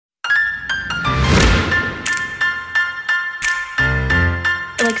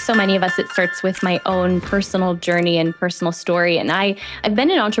so many of us, it starts with my own personal journey and personal story. And I've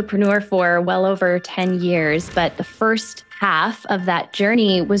been an entrepreneur for well over 10 years, but the first half of that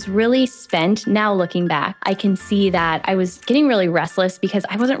journey was really spent, now looking back, I can see that I was getting really restless because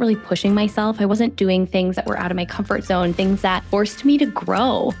I wasn't really pushing myself. I wasn't doing things that were out of my comfort zone, things that forced me to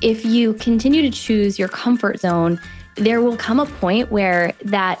grow. If you continue to choose your comfort zone, there will come a point where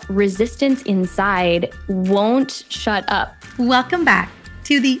that resistance inside won't shut up. Welcome back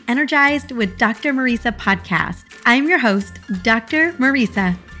to the Energized with Dr. Marisa podcast. I'm your host, Dr.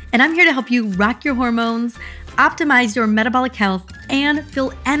 Marisa, and I'm here to help you rock your hormones, optimize your metabolic health, and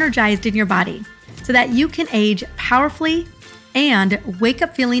feel energized in your body so that you can age powerfully and wake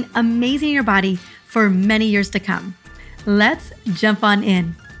up feeling amazing in your body for many years to come. Let's jump on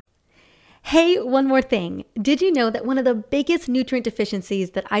in. Hey, one more thing. Did you know that one of the biggest nutrient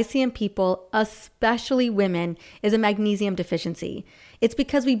deficiencies that I see in people, especially women, is a magnesium deficiency? It's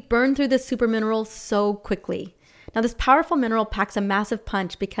because we burn through this super mineral so quickly. Now, this powerful mineral packs a massive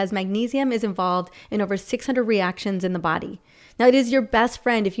punch because magnesium is involved in over 600 reactions in the body. Now, it is your best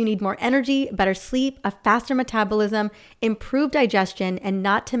friend if you need more energy, better sleep, a faster metabolism, improved digestion, and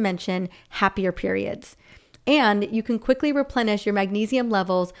not to mention happier periods. And you can quickly replenish your magnesium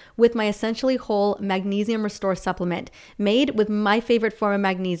levels with my Essentially Whole Magnesium Restore supplement made with my favorite form of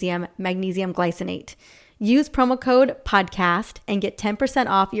magnesium, magnesium glycinate. Use promo code podcast and get 10%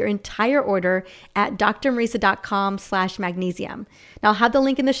 off your entire order at drmarisa.com/magnesium. Now, I'll have the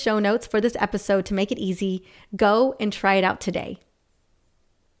link in the show notes for this episode to make it easy. Go and try it out today.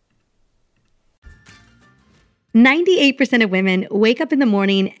 98% of women wake up in the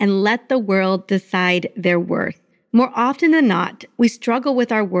morning and let the world decide their worth. More often than not, we struggle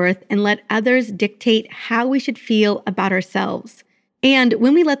with our worth and let others dictate how we should feel about ourselves. And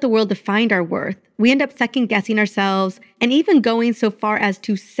when we let the world define our worth, we end up second-guessing ourselves and even going so far as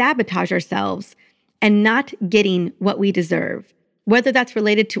to sabotage ourselves and not getting what we deserve. Whether that's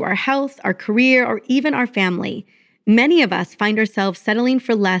related to our health, our career, or even our family, many of us find ourselves settling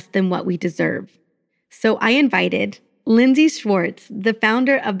for less than what we deserve. So I invited Lindsey Schwartz, the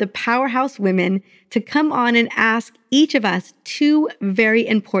founder of the Powerhouse Women, to come on and ask each of us two very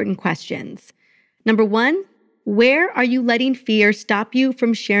important questions. Number one, where are you letting fear stop you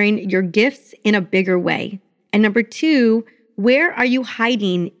from sharing your gifts in a bigger way? And number two, where are you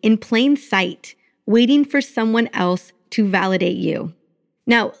hiding in plain sight, waiting for someone else to validate you?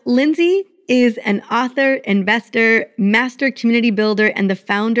 Now, Lindsey is an author, investor, master community builder, and the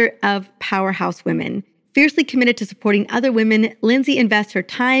founder of Powerhouse Women. Fiercely committed to supporting other women, Lindsey invests her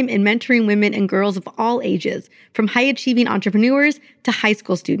time in mentoring women and girls of all ages, from high-achieving entrepreneurs to high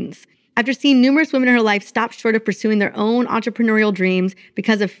school students. After seeing numerous women in her life stop short of pursuing their own entrepreneurial dreams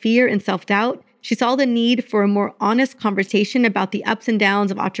because of fear and self-doubt, she saw the need for a more honest conversation about the ups and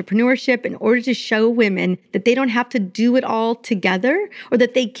downs of entrepreneurship in order to show women that they don't have to do it all together or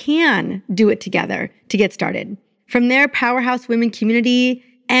that they can do it together to get started. From there, Powerhouse Women Community,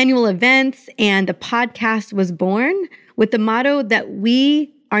 annual events, and the podcast was born with the motto that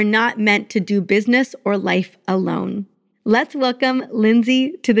we are not meant to do business or life alone. Let's welcome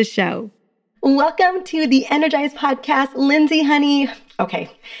Lindsey to the show. Welcome to the Energized podcast, Lindsey, honey. Okay,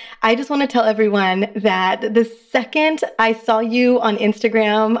 I just want to tell everyone that the second I saw you on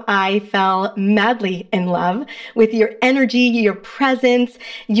Instagram, I fell madly in love with your energy, your presence,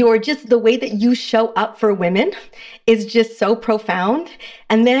 just the way that you show up for women is just so profound.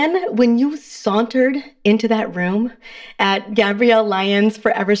 And then when you sauntered into that room at Gabrielle Lyons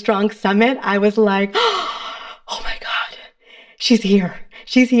Forever Strong Summit, I was like, oh my God. She's here.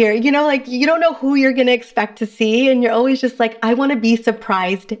 She's here. You know, like you don't know who you're going to expect to see. And you're always just like, I want to be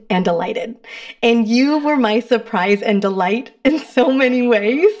surprised and delighted. And you were my surprise and delight in so many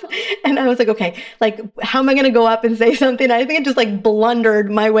ways. And I was like, okay, like, how am I going to go up and say something? I think I just like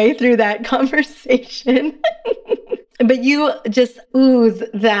blundered my way through that conversation. But you just ooze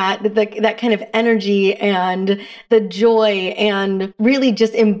that kind of energy and the joy and really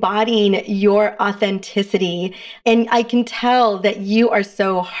just embodying your authenticity. And I can tell that you are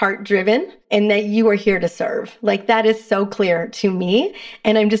so heart-driven and that you are here to serve. Like that is so clear to me.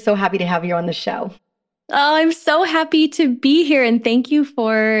 And I'm just so happy to have you on the show. Oh, I'm so happy to be here. And thank you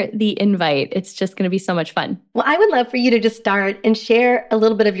for the invite. It's just going to be so much fun. Well, I would love for you to just start and share a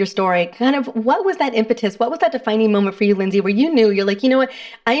little bit of your story. Kind of what was that impetus? What was that defining moment for you, Lindsey, where you knew you're like, you know what?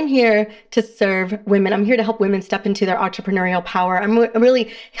 I am here to serve women. I'm here to help women step into their entrepreneurial power. I'm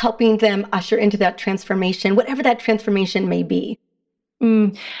really helping them usher into that transformation, whatever that transformation may be.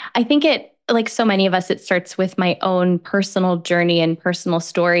 I think it like so many of us, it starts with my own personal journey and personal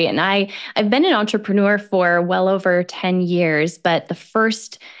story. And I've been an entrepreneur for well over 10 years, but the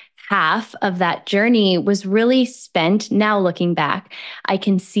first half of that journey was really spent. Now looking back, I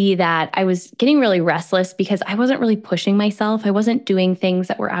can see that I was getting really restless because I wasn't really pushing myself. I wasn't doing things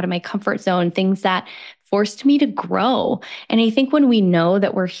that were out of my comfort zone, things that forced me to grow. And I think when we know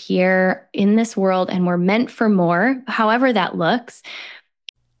that we're here in this world and we're meant for more, however that looks.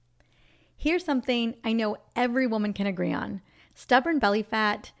 Here's something I know every woman can agree on. Stubborn belly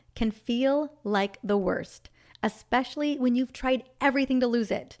fat can feel like the worst, especially when you've tried everything to lose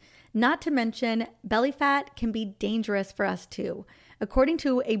it. Not to mention, belly fat can be dangerous for us too. According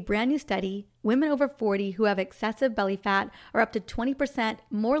to a brand new study, women over 40 who have excessive belly fat are up to 20%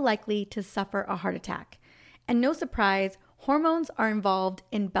 more likely to suffer a heart attack. And no surprise, hormones are involved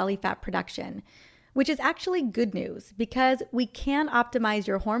in belly fat production, which is actually good news because we can optimize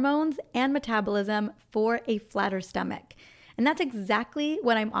your hormones and metabolism for a flatter stomach. And that's exactly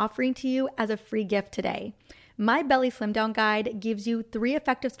what I'm offering to you as a free gift today. My Belly Slim Down Guide gives you 3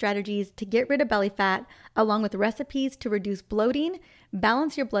 effective strategies to get rid of belly fat, along with recipes to reduce bloating,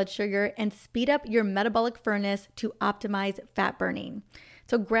 balance your blood sugar, and speed up your metabolic furnace to optimize fat burning.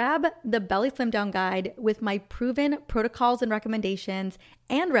 So grab the Belly Slim Down Guide with my proven protocols and recommendations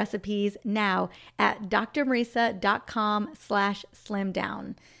and recipes now at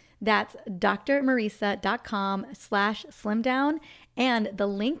drmarisa.com/slimdown. That's drmarisa.com/slimdown, and the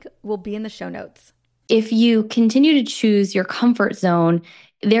link will be in the show notes. If you continue to choose your comfort zone,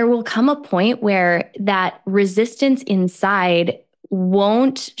 there will come a point where that resistance inside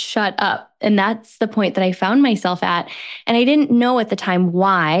won't shut up. And that's the point that I found myself at. And I didn't know at the time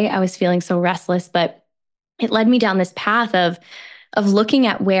why I was feeling so restless, but it led me down this path of looking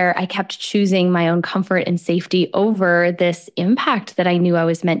at where I kept choosing my own comfort and safety over this impact that I knew I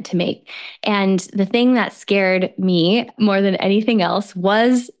was meant to make. And the thing that scared me more than anything else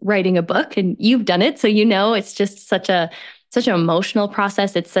was writing a book. And you've done it, so you know it's just such an emotional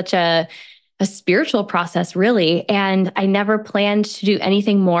process. It's such a spiritual process, really. And I never planned to do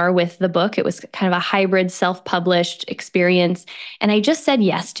anything more with the book. It was kind of a hybrid self-published experience. And I just said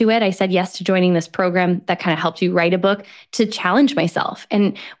yes to it. I said yes to joining this program that kind of helped you write a book to challenge myself.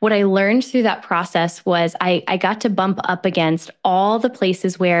 And what I learned through that process was I got to bump up against all the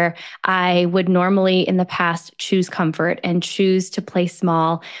places where I would normally in the past choose comfort and choose to play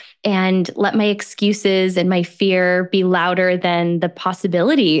small and let my excuses and my fear be louder than the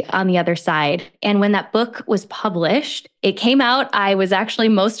possibility on the other side. And when that book was published, it came out, I was actually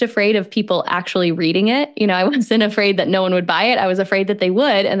most afraid of people actually reading it. I wasn't afraid that no one would buy it. I was afraid that they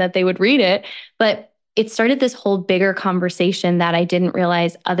would and that they would read it. But it started this whole bigger conversation that I didn't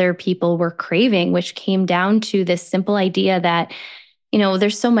realize other people were craving, which came down to this simple idea that,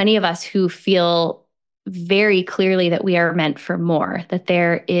 there's so many of us who feel very clearly that we are meant for more, that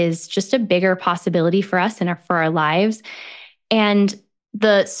there is just a bigger possibility for us and for our lives. And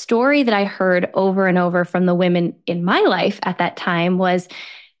the story that I heard over and over from the women in my life at that time was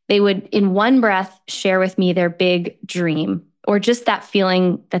they would, in one breath, share with me their big dream or just that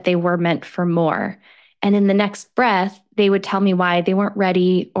feeling that they were meant for more. And in the next breath, they would tell me why they weren't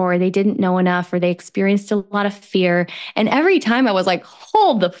ready or they didn't know enough or they experienced a lot of fear. And every time I was like,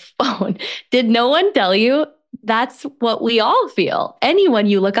 hold the phone. Did no one tell you? That's what we all feel. Anyone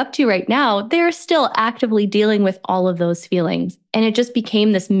you look up to right now, they're still actively dealing with all of those feelings. And it just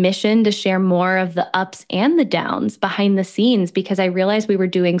became this mission to share more of the ups and the downs behind the scenes because I realized we were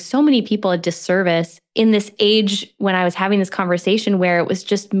doing so many people a disservice in this age when I was having this conversation where it was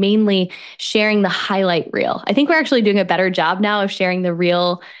just mainly sharing the highlight reel. I think we're actually doing a better job now of sharing the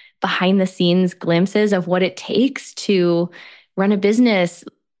real behind the scenes glimpses of what it takes to run a business,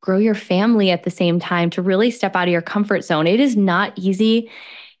 grow your family at the same time, to really step out of your comfort zone. It is not easy.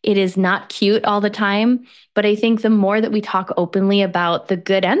 It is not cute all the time. But I think the more that we talk openly about the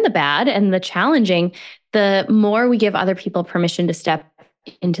good and the bad and the challenging, the more we give other people permission to step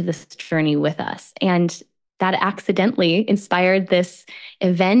into this journey with us. And that accidentally inspired this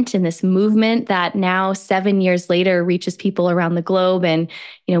event and this movement that now 7 years later reaches people around the globe. And,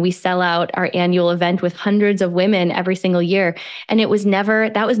 we sell out our annual event with hundreds of women every single year. And that was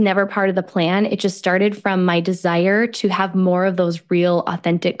never part of the plan. It just started from my desire to have more of those real,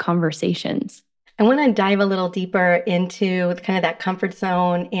 authentic conversations. I want to dive a little deeper into kind of that comfort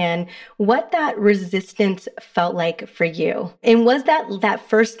zone and what that resistance felt like for you. And was that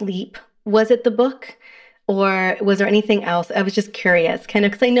first leap, was it the book? Or was there anything else? I was just curious, kind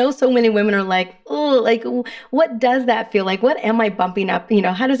of, because I know so many women are like, oh, like, what does that feel like? What am I bumping up?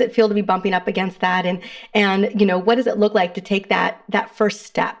 How does it feel to be bumping up against that? And what does it look like to take that first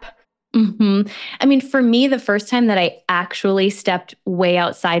step? I mean, for me, the first time that I actually stepped way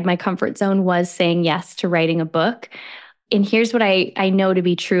outside my comfort zone was saying yes to writing a book. And here's what I know to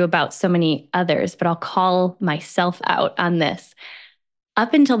be true about so many others, but I'll call myself out on this.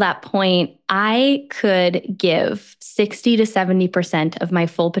 Up until that point, I could give 60 to 70% of my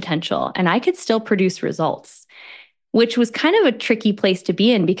full potential, and I could still produce results, which was kind of a tricky place to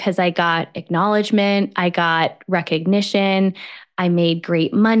be in because I got acknowledgement, I got recognition, I made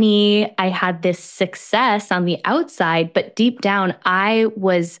great money, I had this success on the outside, but deep down,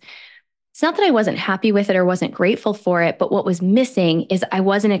 it's not that I wasn't happy with it or wasn't grateful for it, but what was missing is I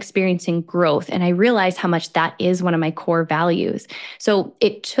wasn't experiencing growth. And I realized how much that is one of my core values. So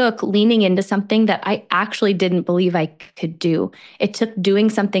it took leaning into something that I actually didn't believe I could do. It took doing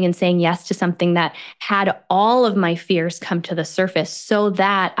something and saying yes to something that had all of my fears come to the surface so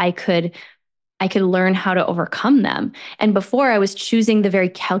that I could learn how to overcome them. And before I was choosing the very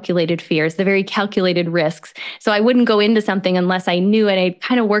calculated fears, the very calculated risks. So I wouldn't go into something unless I knew and I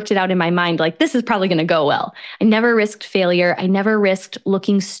kind of worked it out in my mind, like this is probably going to go well. I never risked failure. I never risked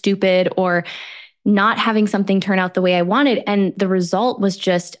looking stupid or not having something turn out the way I wanted. And the result was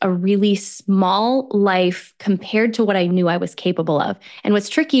just a really small life compared to what I knew I was capable of. And what's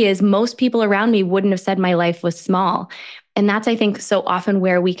tricky is most people around me wouldn't have said my life was small. And that's, I think, so often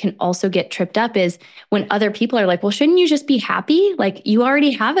where we can also get tripped up is when other people are like, well, shouldn't you just be happy? Like you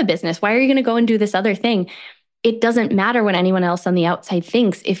already have a business. Why are you going to go and do this other thing? It doesn't matter what anyone else on the outside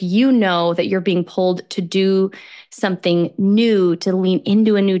thinks. If you know that you're being pulled to do something new, to lean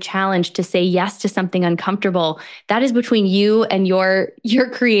into a new challenge, to say yes to something uncomfortable, that is between you and your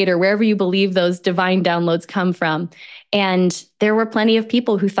creator, wherever you believe those divine downloads come from. And there were plenty of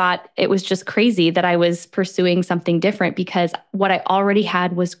people who thought it was just crazy that I was pursuing something different because what I already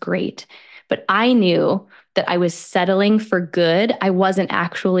had was great. But I knew that I was settling for good. I wasn't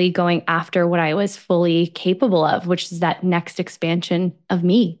actually going after what I was fully capable of, which is that next expansion of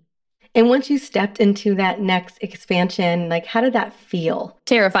me. And once you stepped into that next expansion, like how did that feel?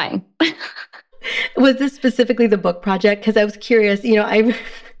 Terrifying. Was this specifically the book project? Because I was curious, I've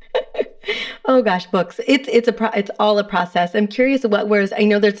oh gosh, books. It's all a process. I'm curious whereas I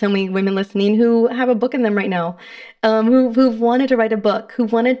know there's so many women listening who have a book in them right now, who've wanted to write a book, who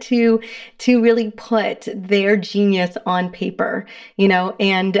wanted to really put their genius on paper,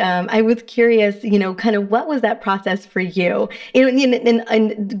 and I was curious, kind of what was that process for you?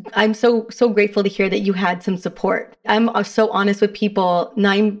 And I'm so grateful to hear that you had some support. I'm so honest with people.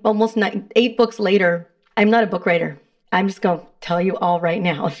 Almost 8 books later, I'm not a book writer. I'm just going to tell you all right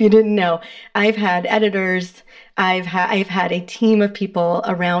now. If you didn't know, I've had editors. I've had a team of people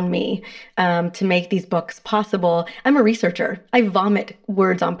around me to make these books possible. I'm a researcher. I vomit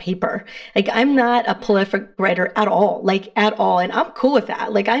words on paper. Like I'm not a prolific writer at all, and I'm cool with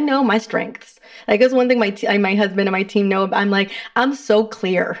that. Like I know my strengths. Like that's one thing my husband and my team know. I'm so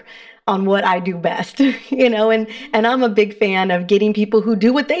clear on what I do best, and I'm a big fan of getting people who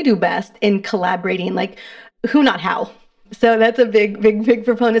do what they do best and collaborating. Like who, not how. So that's a big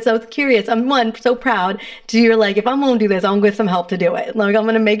proponent. So I was curious. I'm so proud you're like, if I'm going to do this, I'm going to get some help to do it. Like I'm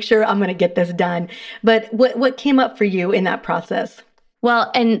going to make sure I'm going to get this done. But what came up for you in that process? Well,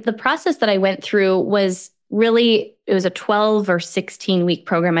 and the process that I went through was really, it was a 12 or 16 week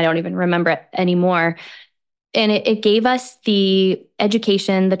program. I don't even remember it anymore. And it gave us the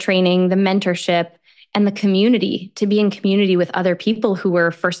education, the training, the mentorship, and the community, to be in community with other people who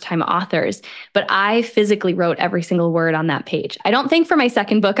were first-time authors. But I physically wrote every single word on that page. I don't think for my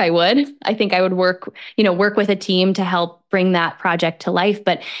second book I would. I think I would work with a team to help bring that project to life.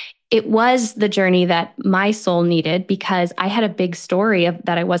 But it was the journey that my soul needed because I had a big story of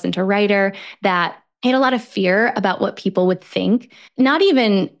that I wasn't a writer, that I had a lot of fear about what people would think. Not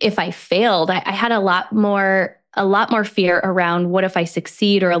even if I failed. I had a lot more fear around what if I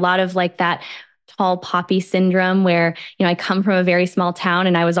succeed, or a lot of like that tall poppy syndrome where, I come from a very small town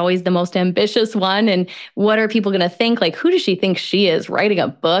and I was always the most ambitious one. And what are people going to think? Like, who does she think she is writing a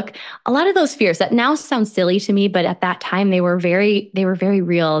book? A lot of those fears that now sound silly to me, but at that time they were very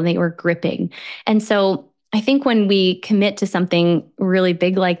real and they were gripping. And so I think when we commit to something really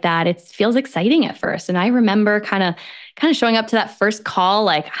big like that, it feels exciting at first. And I remember kind of showing up to that first call,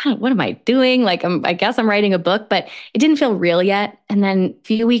 like, what am I doing? Like, I guess I'm writing a book, but it didn't feel real yet. And then a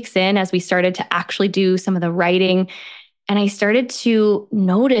few weeks in, as we started to actually do some of the writing, and I started to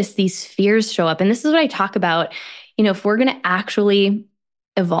notice these fears show up. And this is what I talk about, if we're going to actually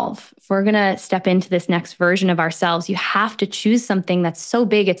evolve, if we're going to step into this next version of ourselves, you have to choose something that's so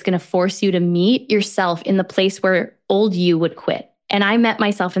big, it's going to force you to meet yourself in the place where old you would quit. And I met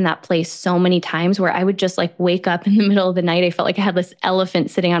myself in that place so many times where I would just like wake up in the middle of the night. I felt like I had this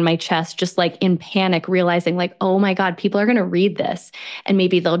elephant sitting on my chest, just like in panic, realizing like, oh my God, people are going to read this and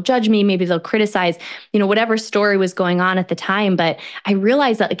maybe they'll judge me, maybe they'll criticize, whatever story was going on at the time. But I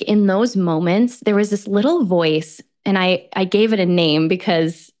realized that like in those moments, there was this little voice, and I gave it a name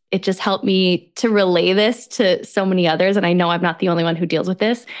because it just helped me to relay this to so many others. And I know I'm not the only one who deals with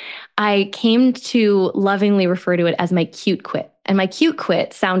this. I came to lovingly refer to it as my cute quit. And my cute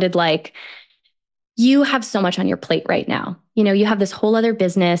quit sounded like, you have so much on your plate right now. You have this whole other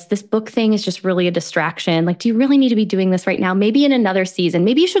business. This book thing is just really a distraction. Like, do you really need to be doing this right now? Maybe in another season.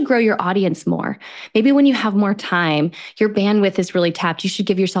 Maybe you should grow your audience more. Maybe when you have more time, your bandwidth is really tapped. You should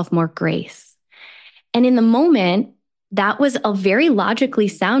give yourself more grace. And in the moment, that was a very logically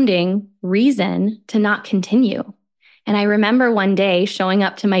sounding reason to not continue. And I remember one day showing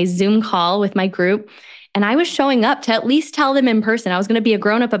up to my Zoom call with my group, and I was showing up to at least tell them in person. I was going to be a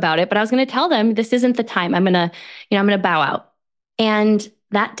grown-up about it, but I was going to tell them this isn't the time. I'm going to bow out. And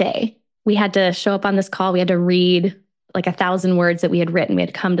that day we had to show up on this call. We had to read like 1,000 words that we had written. We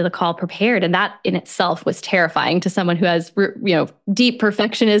had to come to the call prepared. And that in itself was terrifying to someone who has, deep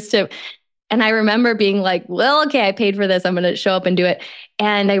perfectionist. And I remember being like, well, okay, I paid for this. I'm going to show up and do it.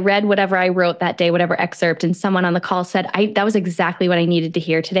 And I read whatever I wrote that day, whatever excerpt. And someone on the call said, that was exactly what I needed to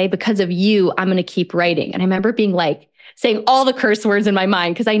hear today. Because of you, I'm going to keep writing. And I remember being like, saying all the curse words in my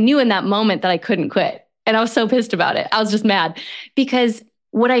mind, because I knew in that moment that I couldn't quit. And I was so pissed about it. I was just mad, because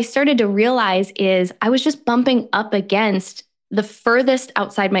what I started to realize is I was just bumping up against the furthest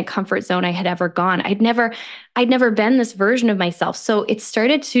outside my comfort zone I had ever gone. I'd never been this version of myself. So it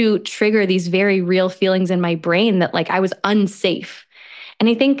started to trigger these very real feelings in my brain that like I was unsafe. And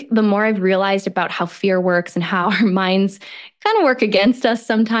I think the more I've realized about how fear works and how our minds kind of work against us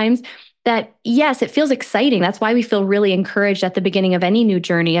sometimes, that yes, it feels exciting. That's why we feel really encouraged at the beginning of any new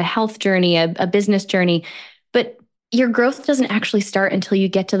journey, a health journey, a business journey. But your growth doesn't actually start until you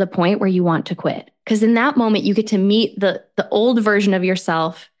get to the point where you want to quit. Because in that moment, you get to meet the old version of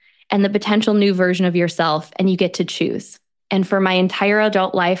yourself and the potential new version of yourself, and you get to choose. And for my entire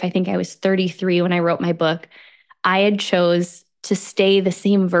adult life, I think I was 33 when I wrote my book, I had chose to stay the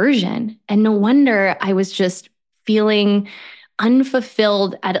same version. And no wonder I was just feeling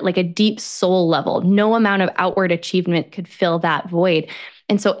unfulfilled at like a deep soul level. No amount of outward achievement could fill that void.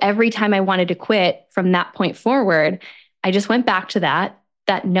 And so every time I wanted to quit from that point forward, I just went back to that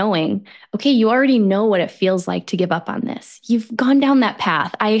knowing, okay, you already know what it feels like to give up on this. You've gone down that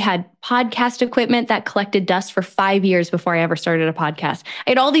path. I had podcast equipment that collected dust for 5 years before I ever started a podcast. I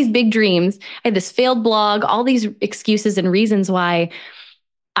had all these big dreams. I had this failed blog, all these excuses and reasons why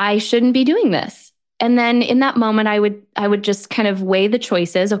I shouldn't be doing this. And then in that moment, I would just kind of weigh the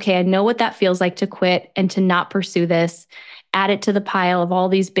choices. Okay, I know what that feels like to quit and to not pursue this. Add it to the pile of all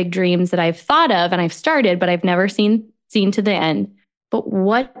these big dreams that I've thought of and I've started, but I've never seen to the end. But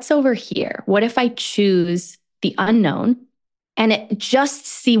what's over here? What if I choose the unknown and just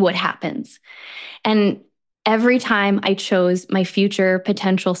see what happens? And every time I chose my future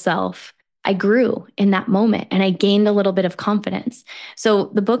potential self, I grew in that moment and I gained a little bit of confidence. So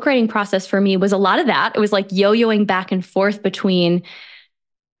the book writing process for me was a lot of that. It was like yo-yoing back and forth between,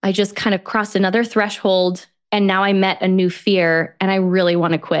 I just kind of crossed another threshold and now I met a new fear and I really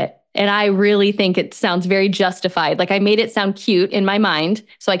want to quit. And I really think it sounds very justified. Like I made it sound cute in my mind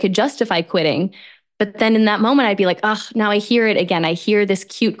so I could justify quitting. But then in that moment, I'd be like, oh, now I hear it again. I hear this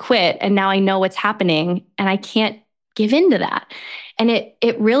cute quit and now I know what's happening and I can't give into that. And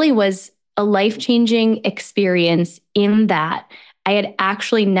it really was a life-changing experience in that I had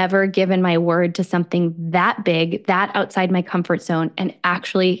actually never given my word to something that big, that outside my comfort zone, and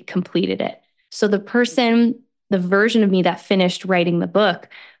actually completed it. So the version of me that finished writing the book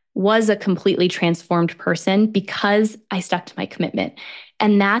was a completely transformed person because I stuck to my commitment.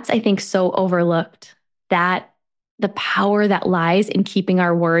 And that's, I think, so overlooked, that the power that lies in keeping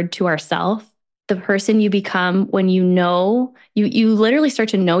our word to ourselves. The person you become when you literally start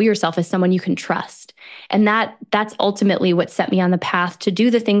to know yourself as someone you can trust. And that's ultimately what set me on the path to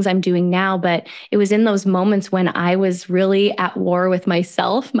do the things I'm doing now. But it was in those moments when I was really at war with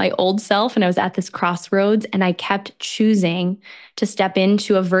myself, my old self, and I was at this crossroads and I kept choosing to step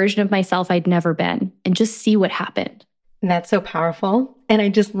into a version of myself I'd never been and just see what happened. That's so powerful. And I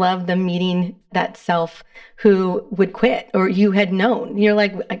just love the meeting that self who would quit or you had known. You're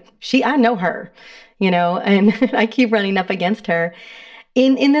like, I know her, and I keep running up against her.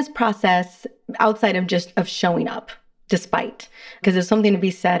 In this process, outside of showing up, despite, because there's something to be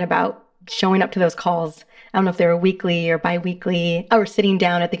said about showing up to those calls I don't know if they were weekly or biweekly, or sitting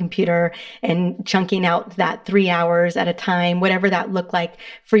down at the computer and chunking out that 3 hours at a time, whatever that looked like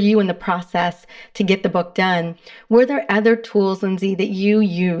for you in the process to get the book done. Were there other tools, Lindsey, that you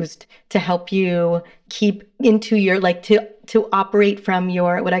used to help you keep into your, like, to operate from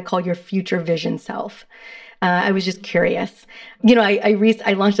your, what I call your future vision self? I was just curious.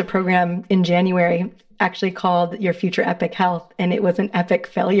 I launched a program in January, actually called Your Future Epic Health, and it was an epic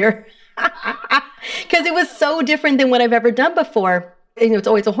failure because it was so different than what I've ever done before. It's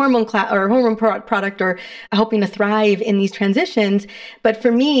always a hormone or a hormone product or helping to thrive in these transitions. But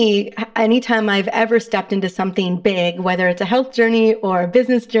for me, anytime I've ever stepped into something big, whether it's a health journey or a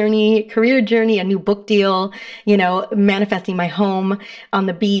business journey, career journey, a new book deal, manifesting my home on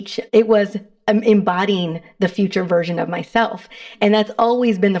the beach, it was embodying the future version of myself. And that's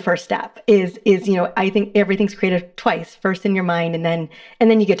always been the first step is, I think everything's created twice, first in your mind, and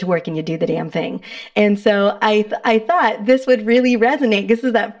then you get to work and you do the damn thing. And so I thought this would really resonate. This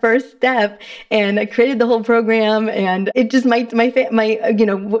is that first step. And I created the whole program, and it just, my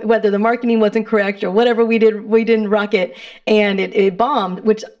whether the marketing wasn't correct or whatever we didn't rock it. And it bombed,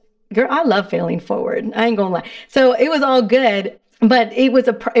 which, girl, I love failing forward. I ain't gonna lie. So it was all good. But it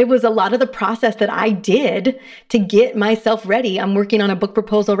was a lot of the process that I did to get myself ready. I'm working on a book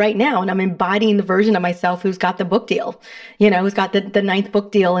proposal right now, and I'm embodying the version of myself who's got the book deal, who's got the 9th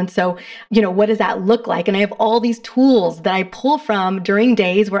book deal. And so, what does that look like? And I have all these tools that I pull from during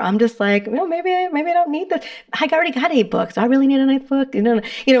days where I'm just like, well, maybe I don't need this. I already got 8 books. Do I really need a 9th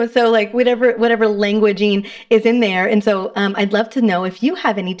book? So like whatever languaging is in there. And so I'd love to know if you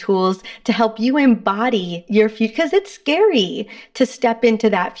have any tools to help you embody your future, because it's scary to step into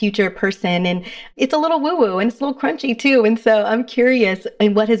that future person. And it's a little woo-woo and it's a little crunchy too. And so I'm curious,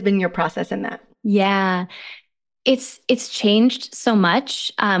 and what has been your process in that? Yeah, it's changed so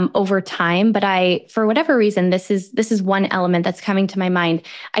much over time, but for whatever reason, this is one element that's coming to my mind.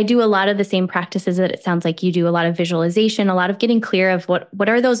 I do a lot of the same practices that it sounds like you do, a lot of visualization, a lot of getting clear of what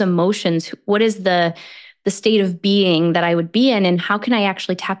are those emotions? What is the state of being that I would be in, and how can I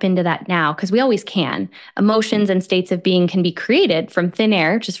actually tap into that now? Because we always can. Emotions and states of being can be created from thin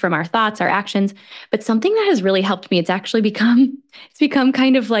air, just from our thoughts, our actions. But something that has really helped me, it's become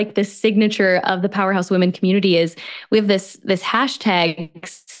kind of like this signature of the Powerhouse Women community, is we have this hashtag,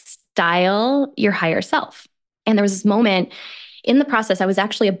 style your higher self. And there was this moment in the process, I was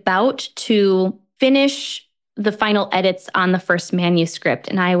actually about to finish the final edits on the first manuscript.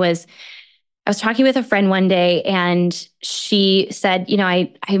 And I was talking with a friend one day, and she said,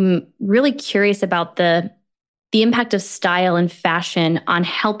 I'm really curious about the impact of style and fashion on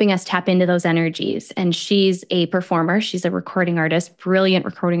helping us tap into those energies. And she's a performer. She's a recording artist, brilliant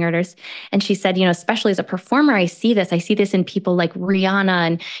recording artist. And she said, especially as a performer, I see this in people like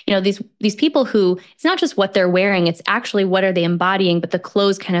Rihanna and, these people who, it's not just what they're wearing, it's actually what are they embodying, but the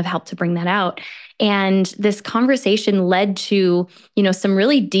clothes kind of help to bring that out. And this conversation led to, some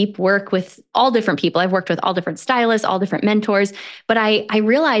really deep work with all different people. I've worked with all different stylists, all different mentors, but I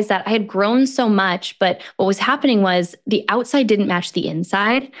realized that I had grown so much, but what was happening was the outside didn't match the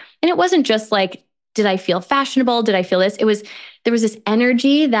inside. And it wasn't just like, did I feel fashionable? Did I feel this? There was this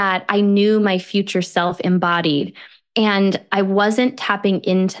energy that I knew my future self embodied. And I wasn't tapping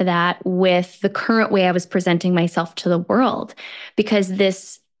into that with the current way I was presenting myself to the world, because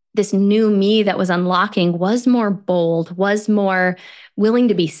this new me that was unlocking was more bold, was more willing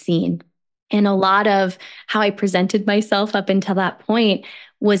to be seen. And a lot of how I presented myself up until that point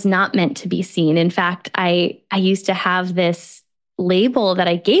was not meant to be seen. In fact, I used to have this label that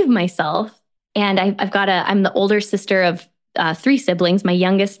I gave myself, and I'm the older sister of 3 siblings. My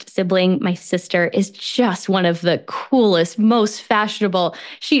youngest sibling, my sister, is just one of the coolest, most fashionable.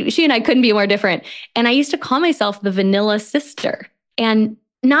 She and I couldn't be more different. And I used to call myself the vanilla sister. And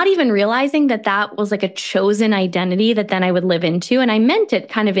not even realizing that was like a chosen identity that then I would live into. And I meant it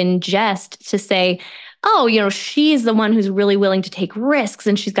kind of in jest to say, oh, she's the one who's really willing to take risks,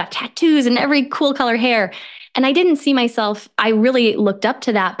 and she's got tattoos and every cool color hair. And I didn't see myself, I really looked up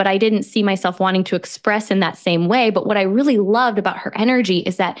to that, but I didn't see myself wanting to express in that same way. But what I really loved about her energy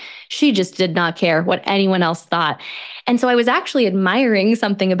is that she just did not care what anyone else thought. And so I was actually admiring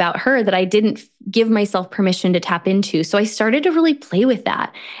something about her that I didn't give myself permission to tap into. So I started to really play with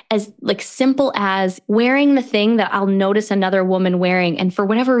that, as like simple as wearing the thing that I'll notice another woman wearing. And for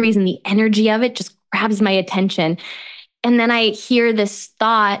whatever reason, the energy of it just grabs my attention. And then I hear this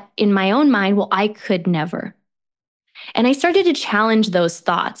thought in my own mind, well, I could never. And I started to challenge those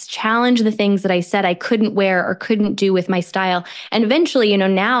thoughts, challenge the things that I said I couldn't wear or couldn't do with my style. And eventually,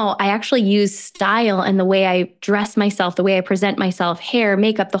 now I actually use style and the way I dress myself, the way I present myself, hair,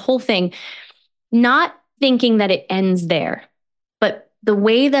 makeup, the whole thing, not thinking that it ends there. But the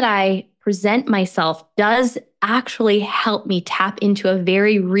way that I present myself does actually help me tap into a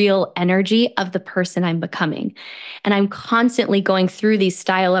very real energy of the person I'm becoming. And I'm constantly going through these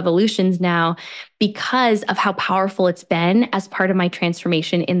style evolutions now because of how powerful it's been as part of my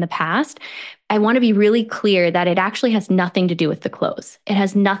transformation in the past. I want to be really clear that it actually has nothing to do with the clothes. It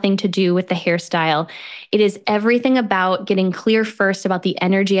has nothing to do with the hairstyle. It is everything about getting clear first about the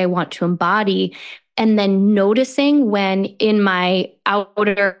energy I want to embody, and then noticing when in my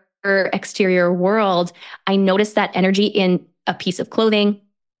outer exterior world, I notice that energy in a piece of clothing,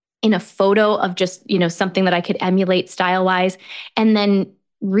 in a photo of just, something that I could emulate style wise, and then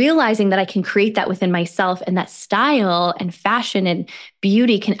realizing that I can create that within myself, and that style and fashion and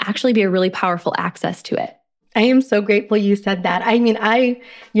beauty can actually be a really powerful access to it. I am so grateful you said that. I mean,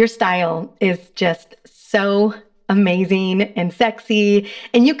 your style is just so amazing and sexy.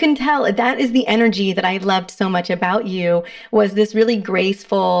 And you can tell that is the energy that I loved so much about you, was this really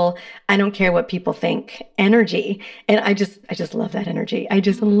graceful, I don't care what people think energy. And I just love that energy. I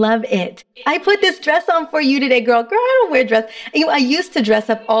just love it. I put this dress on for you today, girl. Girl, I don't wear dress. I used to dress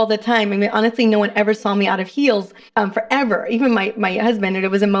up all the time. I mean, honestly, no one ever saw me out of heels forever. Even my husband, and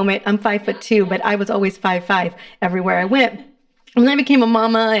it was a moment, I'm 5'2", but I was always 5'5" everywhere I went. And then I became a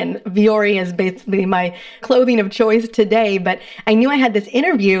mama, and Viore is basically my clothing of choice today. But I knew I had this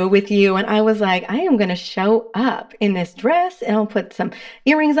interview with you, and I was like, I am going to show up in this dress, and I'll put some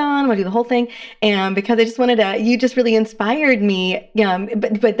earrings on, I'll do the whole thing. And because I just wanted to, you just really inspired me.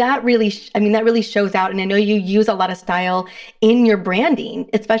 But that really, that really shows out. And I know you use a lot of style in your branding,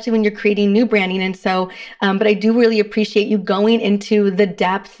 especially when you're creating new branding. And so, but I do really appreciate you going into the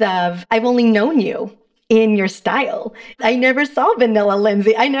depth of, I've only known you in your style. I never saw vanilla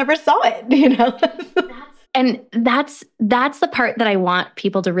Lindsey. I never saw it, And that's the part that I want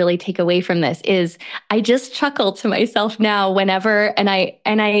people to really take away from this is I just chuckle to myself now whenever, and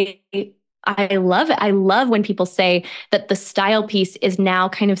I love it. I love when people say that the style piece is now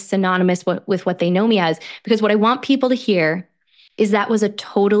kind of synonymous with what they know me as, because what I want people to hear is that was a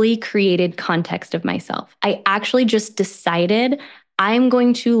totally created context of myself. I actually just decided I'm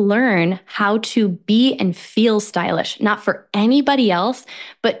going to learn how to be and feel stylish, not for anybody else,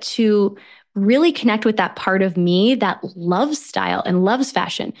 but to really connect with that part of me that loves style and loves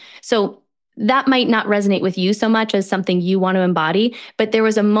fashion. So that might not resonate with you so much as something you want to embody, but there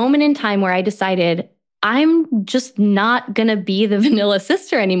was a moment in time where I decided I'm just not going to be the vanilla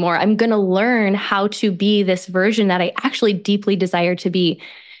sister anymore. I'm going to learn how to be this version that I actually deeply desire to be.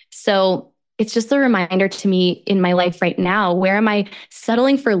 So it's just a reminder to me in my life right now, where am I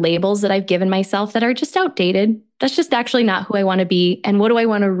settling for labels that I've given myself that are just outdated? That's just actually not who I want to be. And what do I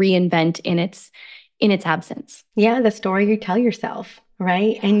want to reinvent in its absence? Yeah, the story you tell yourself.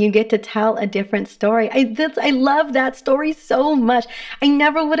 Right? And you get to tell a different story. I love that story so much. I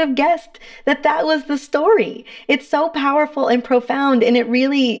never would have guessed that was the story. It's so powerful and profound. And it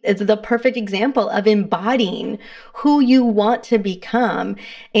really is the perfect example of embodying who you want to become.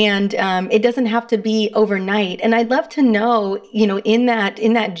 And it doesn't have to be overnight. And I'd love to know, in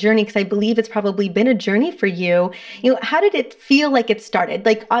that journey, because I believe it's probably been a journey for you, how did it feel like it started?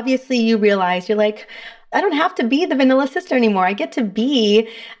 Like, obviously you realized, you're like, I don't have to be the vanilla sister anymore. I get to be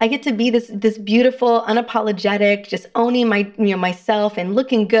this beautiful, unapologetic, just owning myself and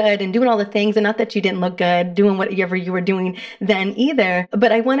looking good and doing all the things. And not that you didn't look good doing whatever you were doing then either.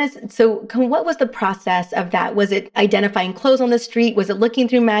 But what was the process of that? Was it identifying clothes on the street? Was it looking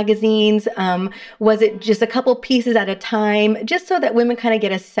through magazines? Was it just a couple pieces at a time? Just so that women kind of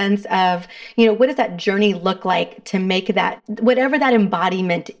get a sense of, what does that journey look like to make that, whatever that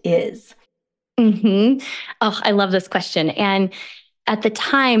embodiment is? Mm-hmm. Oh, I love this question. And at the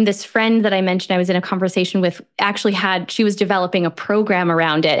time, this friend that I mentioned I was in a conversation with actually she was developing a program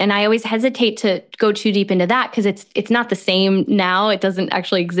around it. And I always hesitate to go too deep into that because it's not the same now. It doesn't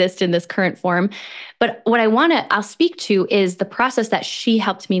actually exist in this current form. But what I'll speak to is the process that she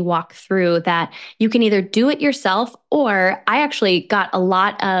helped me walk through, that you can either do it yourself, or I actually got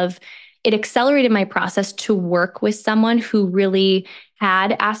it accelerated my process to work with someone who really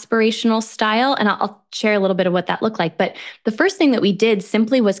had aspirational style. And I'll share a little bit of what that looked like. But the first thing that we did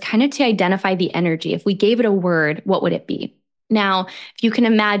simply was kind of to identify the energy. If we gave it a word, what would it be? Now, if you can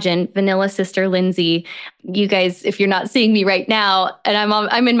imagine vanilla sister Lindsey, you guys, if you're not seeing me right now, and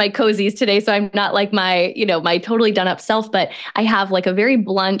I'm in my cozies today, so I'm not like my totally done up self, but I have like a very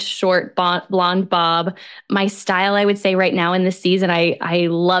blunt, short, blonde bob. My style, I would say right now in this season, I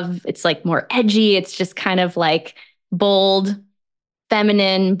love, it's like more edgy. It's just kind of like bold,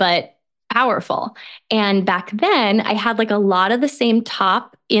 feminine, but powerful. And back then I had like a lot of the same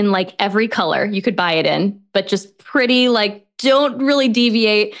top in like every color you could buy it in, but just pretty, like, don't really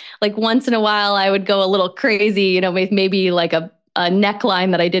deviate. Like once in a while, I would go a little crazy, with maybe like a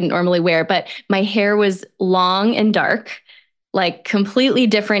neckline that I didn't normally wear, but my hair was long and dark, like completely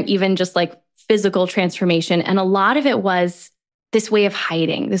different, even just like physical transformation. And a lot of it was this way of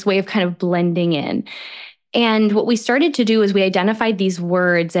hiding, this way of kind of blending in. And what we started to do is we identified these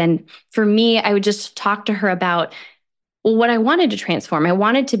words. And for me, I would just talk to her about what I wanted to transform. I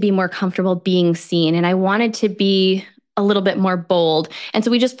wanted to be more comfortable being seen, and I wanted to be a little bit more bold. And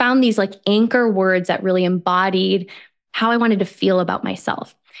so we just found these like anchor words that really embodied how I wanted to feel about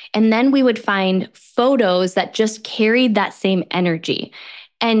myself. And then we would find photos that just carried that same energy.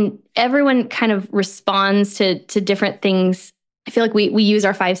 And everyone kind of responds to different things. I feel like we use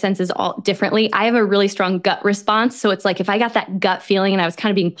our five senses all differently. I have a really strong gut response. So it's like if I got that gut feeling and I was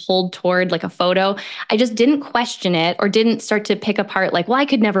kind of being pulled toward like a photo, I just didn't question it or didn't start to pick apart like, well, I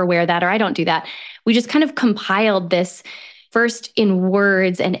could never wear that or I don't do that. We just kind of compiled this first in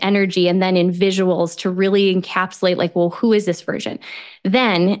words and energy and then in visuals to really encapsulate like, well, who is this version?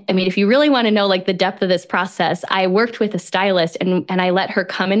 Then, I mean, if you really want to know like the depth of this process, I worked with a stylist and I let her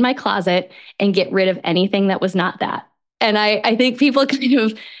come in my closet and get rid of anything that was not that. And I think people kind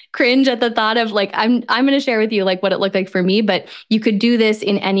of cringe at the thought of like, I'm going to share with you like what it looked like for me, but you could do this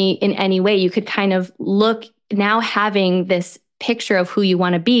in any way. You could kind of look now having this picture of who you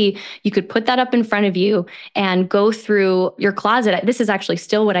want to be. You could put that up in front of you and go through your closet. This is actually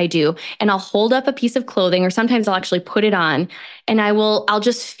still what I do. And I'll hold up a piece of clothing, or sometimes I'll actually put it on and I'll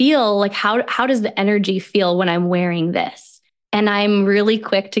just feel like, how does the energy feel when I'm wearing this? And I'm really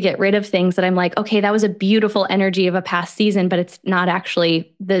quick to get rid of things that I'm like, okay, that was a beautiful energy of a past season, but it's not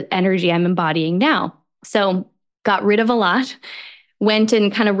actually the energy I'm embodying now. So got rid of a lot, went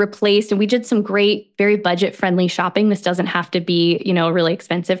and kind of replaced, and we did some great, very budget-friendly shopping. This doesn't have to be, a really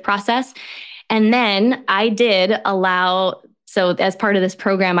expensive process. And then I did allow, so as part of this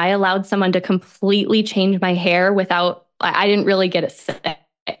program, I allowed someone to completely change my hair without, I didn't really get it set.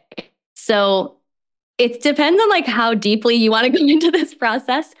 So it depends on like how deeply you want to go into this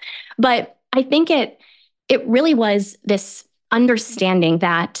process. But I think it really was this understanding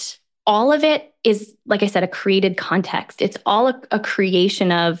that all of it is, like I said, a created context. It's all a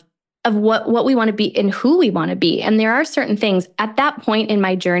creation of what we want to be and who we want to be. And there are certain things at that point in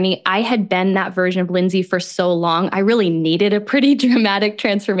my journey, I had been that version of Lindsey for so long. I really needed a pretty dramatic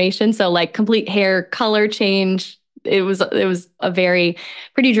transformation. So like complete hair color change. It was a very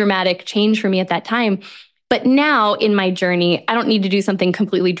pretty dramatic change for me at that time. But now in my journey, I don't need to do something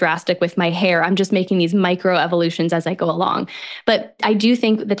completely drastic with my hair. I'm just making these micro evolutions as I go along. But I do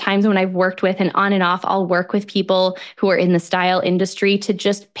think the times when I've worked with and on and off, I'll work with people who are in the style industry to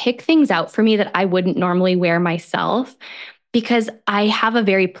just pick things out for me that I wouldn't normally wear myself, because I have a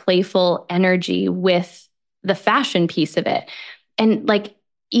very playful energy with the fashion piece of it. And like,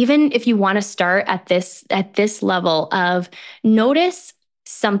 even if you want to start at this level of notice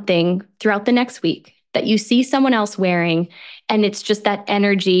something throughout the next week that you see someone else wearing, and it's just that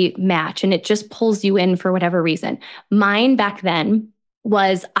energy match and it just pulls you in for whatever reason. Mine back then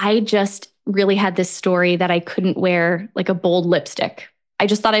was I just really had this story that I couldn't wear like a bold lipstick. I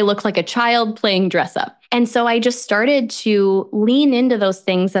just thought I looked like a child playing dress up. And so I just started to lean into those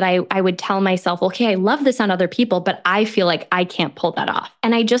things that I would tell myself, okay, I love this on other people, but I feel like I can't pull that off.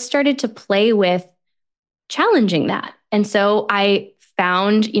 And I just started to play with challenging that. And so I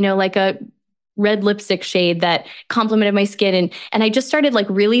found, like a red lipstick shade that complemented my skin. And I just started like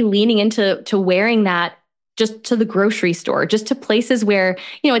really leaning into wearing that just to the grocery store, just to places where,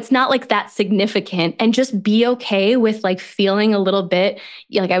 it's not like that significant, and just be okay with like feeling a little bit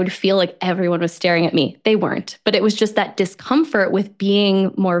like I would feel like everyone was staring at me. They weren't, but it was just that discomfort with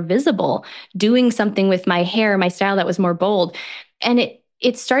being more visible, doing something with my hair, my style that was more bold. And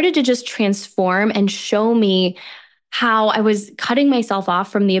it started to just transform and show me how I was cutting myself off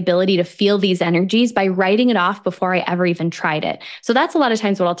from the ability to feel these energies by writing it off before I ever even tried it. So that's a lot of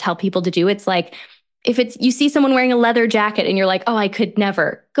times what I'll tell people to do. It's like, if you see someone wearing a leather jacket and you're like, oh, I could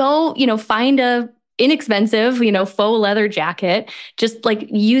never, go, find a inexpensive, faux leather jacket, just like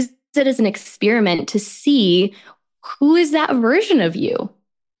use it as an experiment to see who is that version of you.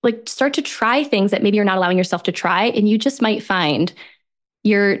 Like start to try things that maybe you're not allowing yourself to try. And you just might find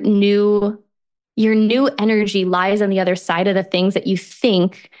your new energy lies on the other side of the things that you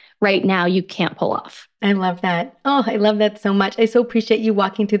think right now you can't pull off. I love that. Oh, I love that so much. I so appreciate you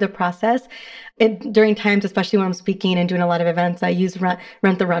walking through the process. During times, especially when I'm speaking and doing a lot of events, I use Rent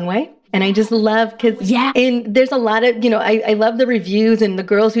the Runway. And I just love because, Yeah. and there's a lot of, I love the reviews and the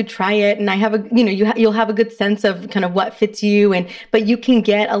girls who try it. And I have a, you'll have a good sense of kind of what fits you. But you can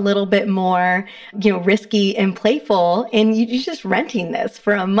get a little bit more, risky and playful. And you're just renting this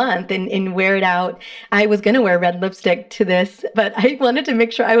for a month and wear it out. I was going to wear red lipstick to this, but I wanted to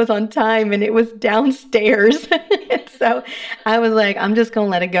make sure I was on time and it was downstairs. And so I was like, I'm just going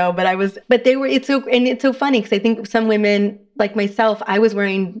to let it go. It's so funny because I think some women, like myself, I was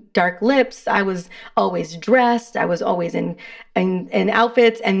wearing dark lips. I was always dressed. I was always in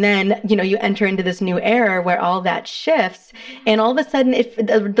outfits. And then, you enter into this new era where all that shifts. And all of a sudden, if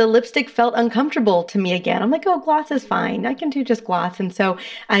the lipstick felt uncomfortable to me again, I'm like, oh, gloss is fine. I can do just gloss. And so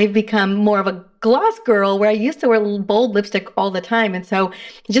I've become more of a gloss girl where I used to wear bold lipstick all the time. And so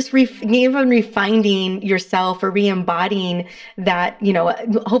just even refining yourself or re-embodying that,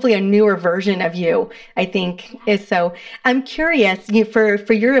 hopefully a newer version of you, I think is so. I'm curious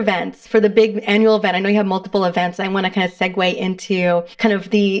for your events, for the big annual event. I know you have multiple events. I want to kind of segue into kind of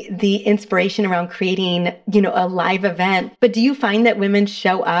the inspiration around creating, a live event. But do you find that women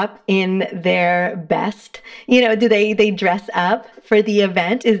show up in their best? Do they dress up for the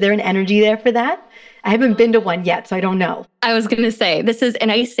event? Is there an energy there for that? I haven't been to one yet, so I don't know. I was going to say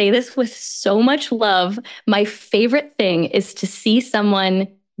and I say this with so much love. My favorite thing is to see someone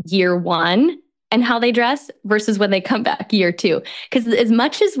year one and how they dress versus when they come back year two. Because as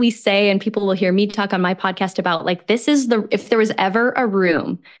much as we say, and people will hear me talk on my podcast about like, if there was ever a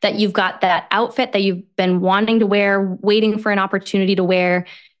room that you've got that outfit that you've been wanting to wear, waiting for an opportunity to wear,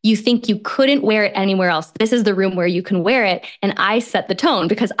 you think you couldn't wear it anywhere else, this is the room where you can wear it. And I set the tone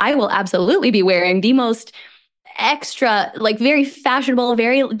because I will absolutely be wearing the most extra, like very fashionable,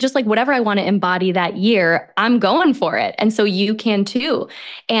 very just like whatever I want to embody that year, I'm going for it. And so you can too.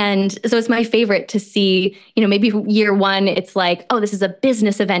 And so it's my favorite to see, maybe year one, it's like, oh, this is a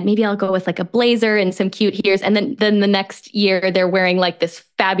business event. Maybe I'll go with like a blazer and some cute ears. And then the next year they're wearing like this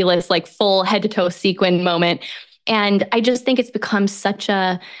fabulous, like full head to toe sequin moment. And I just think it's become such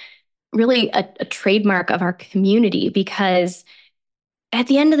a trademark of our community because at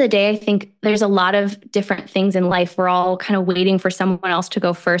the end of the day, I think there's a lot of different things in life. We're all kind of waiting for someone else to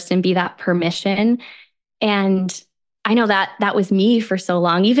go first and be that permission. And I know that was me for so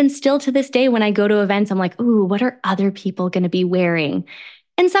long. Even still to this day, when I go to events, I'm like, ooh, what are other people going to be wearing?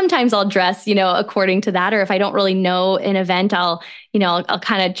 And sometimes I'll dress, according to that. Or if I don't really know an event, I'll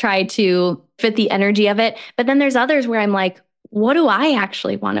kind of try to fit the energy of it. But then there's others where I'm like, what do I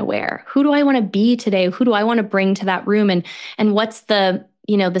actually want to wear? Who do I want to be today? Who do I want to bring to that room? And what's the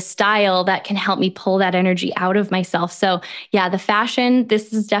style that can help me pull that energy out of myself? So yeah, the fashion,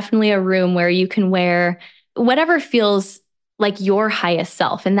 this is definitely a room where you can wear whatever feels like your highest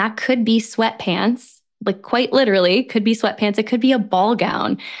self. And that could be sweatpants, like quite literally could be sweatpants. It could be a ball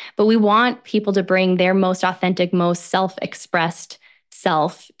gown, but we want people to bring their most authentic, most self-expressed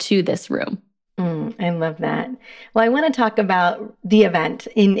self to this room. I love that. Well, I want to talk about the event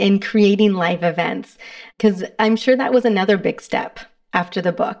in creating live events, because I'm sure that was another big step after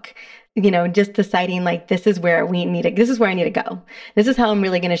the book, just deciding like, this is where I need to go. This is how I'm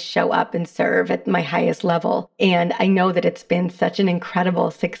really going to show up and serve at my highest level. And I know that it's been such an incredible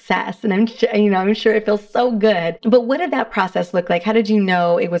success, and I'm sure it feels so good. But what did that process look like? How did you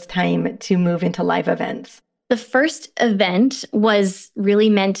know it was time to move into live events? The first event was really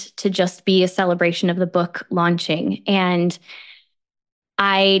meant to just be a celebration of the book launching. And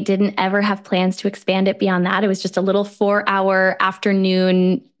I didn't ever have plans to expand it beyond that. It was just a little 4-hour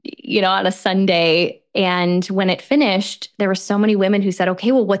afternoon, on a Sunday. And when it finished, there were so many women who said,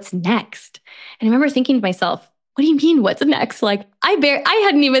 okay, well, what's next? And I remember thinking to myself, what do you mean, what's next? Like, I was like,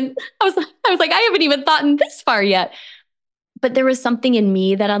 I haven't even thought this far yet. But there was something in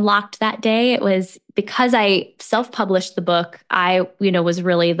me that unlocked that day. It was because I self-published the book. I, was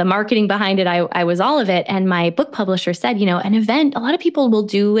really the marketing behind it. I was all of it. And my book publisher said, an event, a lot of people will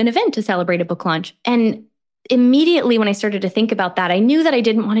do an event to celebrate a book launch. And immediately when I started to think about that, I knew that I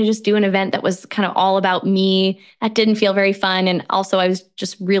didn't want to just do an event that was kind of all about me. That didn't feel very fun. And also I was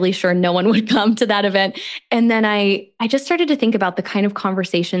just really sure no one would come to that event. And then I just started to think about the kind of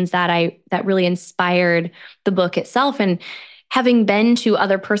conversations that really inspired the book itself. And having been to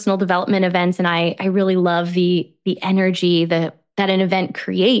other personal development events, and I really love the energy that an event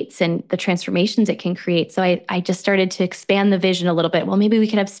creates and the transformations it can create. So I just started to expand the vision a little bit. Well, maybe we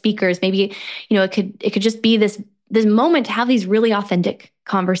could have speakers. Maybe, it could just be this this moment to have these really authentic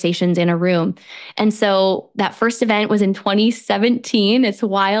conversations in a room. And so that first event was in 2017. It's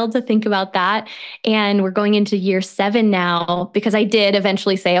wild to think about that. And we're going into year 7 now, because I did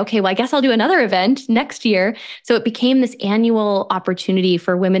eventually say, okay, well, I guess I'll do another event next year. So it became this annual opportunity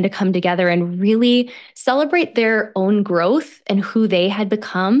for women to come together and really celebrate their own growth and who they had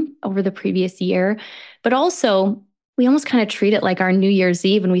become over the previous year. But also, we almost kind of treat it like our New Year's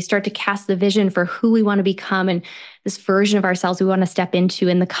Eve, and we start to cast the vision for who we want to become and this version of ourselves we want to step into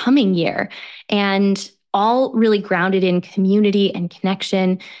in the coming year. And all really grounded in community and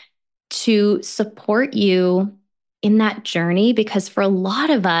connection to support you in that journey. Because for a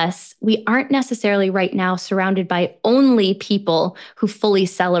lot of us, we aren't necessarily right now surrounded by only people who fully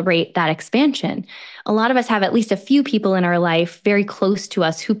celebrate that expansion. A lot of us have at least a few people in our life very close to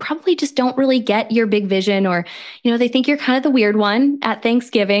us who probably just don't really get your big vision, or, they think you're kind of the weird one at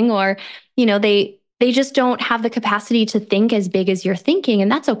Thanksgiving, or, they just don't have the capacity to think as big as you're thinking.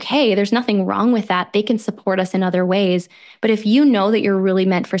 And that's okay. There's nothing wrong with that. They can support us in other ways. But if you know that you're really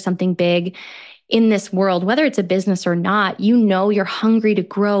meant for something big in this world, whether it's a business or not, you're hungry to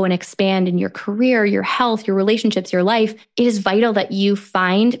grow and expand in your career, your health, your relationships, your life, it is vital that you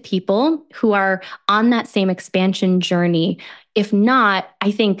find people who are on that same expansion journey. If not,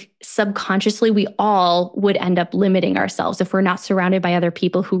 I think subconsciously we all would end up limiting ourselves if we're not surrounded by other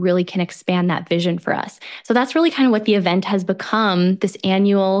people who really can expand that vision for us. So that's really kind of what the event has become, this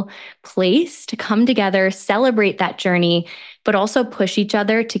annual place to come together, celebrate that journey, but also push each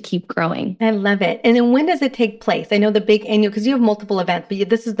other to keep growing. I love it. And then when does it take place? I know the big annual, because you have multiple events, but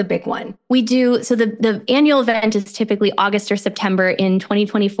this is the big one. We do. So the annual event is typically August or September. In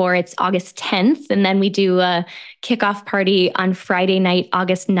 2024, it's August 10th. And then we do a kickoff party on Friday night,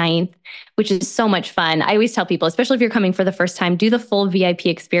 August 9th, which is so much fun. I always tell people, especially if you're coming for the first time, do the full VIP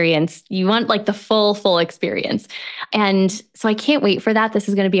experience. You want like the full experience. And so I can't wait for that. This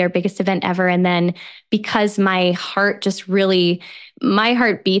is going to be our biggest event ever. And then because my heart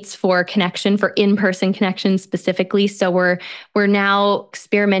beats for connection, for in-person connection specifically. So we're now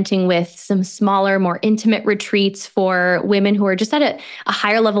experimenting with some smaller, more intimate retreats for women who are just at a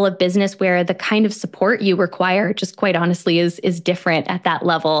higher level of business, where the kind of support you require, just quite honestly, is different at that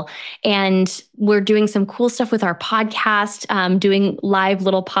level. And we're doing some cool stuff with our podcast, doing live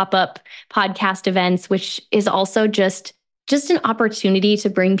little pop-up podcast events, which is also just an opportunity to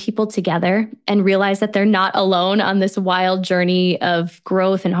bring people together and realize that they're not alone on this wild journey of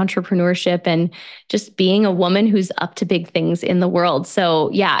growth and entrepreneurship and just being a woman who's up to big things in the world. So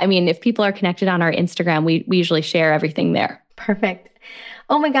yeah, I mean, if people are connected on our Instagram, we usually share everything there. Perfect.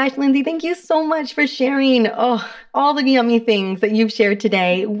 Oh my gosh, Lindsey, thank you so much for sharing all the yummy things that you've shared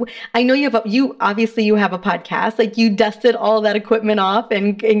today. I know you have a podcast, like you dusted all that equipment off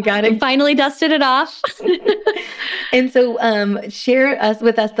and got it. Finally dusted it off. And so share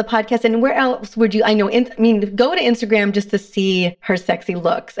with us the podcast, and where else would you, go to Instagram just to see her sexy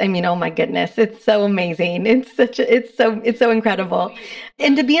looks. I mean, oh my goodness, it's so amazing. It's so incredible.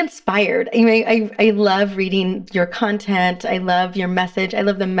 And to be inspired. I love reading your content. I love your message. I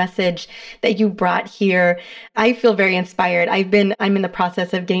love the message that you brought here. I feel very inspired. I'm in the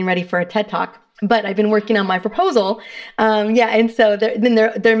process of getting ready for a TED Talk, but I've been working on my proposal. And so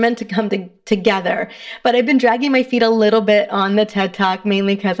they're meant to come together. But I've been dragging my feet a little bit on the TED Talk,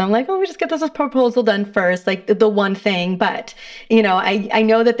 mainly because I'm like, we just get this proposal done first, like the one thing. But I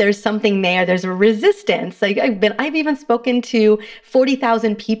know that there's something there. There's a resistance. Like I've even spoken to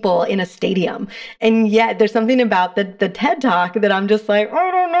 40,000 people in a stadium, and yet there's something about the TED Talk that I'm just like,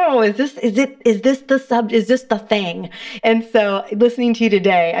 I don't know. Is this the thing? And so listening to you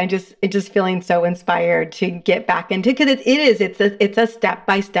today, it's just feeling so inspired to get back into, because it's a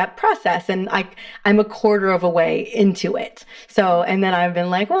step-by-step process, and I'm a quarter of a way into it. So, and then I've been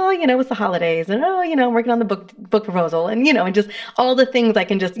like, it's the holidays, and I'm working on the book proposal, and and just all the things I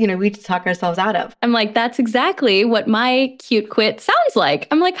can just we just talk ourselves out of. I'm like, that's exactly what my cute quit sounds like.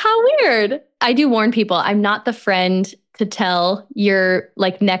 I'm like, how weird. I do warn people, I'm not the friend to tell your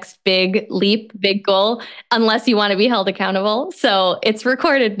next big leap, big goal, unless you want to be held accountable. So it's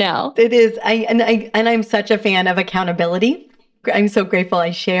recorded now. It is. I'm such a fan of accountability. I'm so grateful I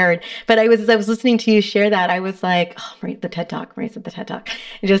shared. But as I was listening to you share that, I was like, Marie, the TED Talk,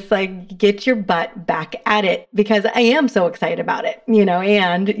 just like get your butt back at it, because I am so excited about it,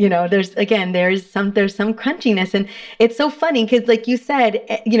 and, there's some crunchiness, and it's so funny because like you said,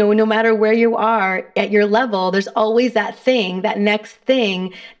 no matter where you are at your level, there's always that next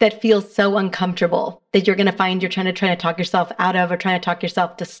thing that feels so uncomfortable that you're going to find you're trying to talk yourself out of, or trying to talk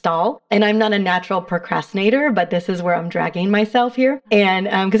yourself to stall. And I'm not a natural procrastinator, but this is where I'm dragging myself myself here. And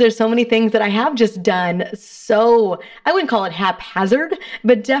because there's so many things that I have just done, so I wouldn't call it haphazard,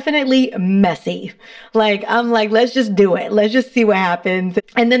 but definitely messy. Like, I'm like, let's just do it. Let's just see what happens.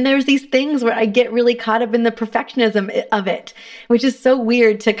 And then there's these things where I get really caught up in the perfectionism of it, which is so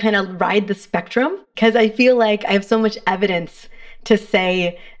weird to kind of ride the spectrum, because I feel like I have so much evidence to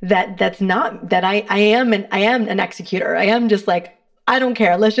say that that's not, that I am an executor. I am just like, I don't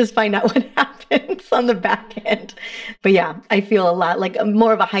care. Let's just find out what happens on the back end. But yeah, I feel a lot like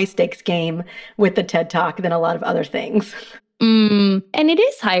more of a high stakes game with the TED Talk than a lot of other things. And it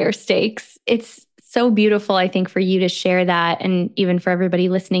is higher stakes. It's so beautiful, I think, for you to share that, and even for everybody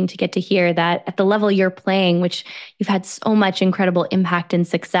listening to get to hear that at the level you're playing, which you've had so much incredible impact and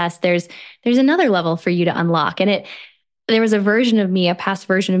success, there's another level for you to unlock. And there was a version of me, a past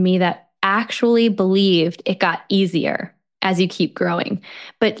version of me, that actually believed it got easier as you keep growing.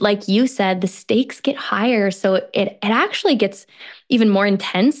 But like you said, the stakes get higher. So it actually gets even more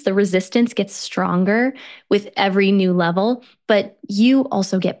intense. The resistance gets stronger with every new level, but you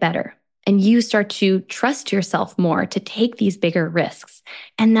also get better. And you start to trust yourself more to take these bigger risks.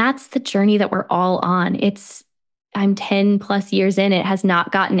 And that's the journey that we're all on. I'm 10 plus years in. It has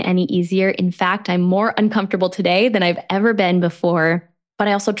not gotten any easier. In fact, I'm more uncomfortable today than I've ever been before. But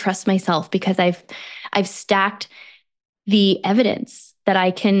I also trust myself because I've stacked the evidence that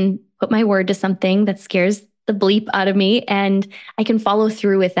I can put my word to something that scares the bleep out of me, and I can follow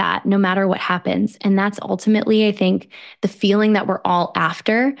through with that no matter what happens. And that's ultimately, I think, the feeling that we're all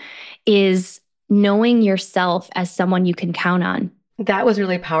after, is knowing yourself as someone you can count on. That was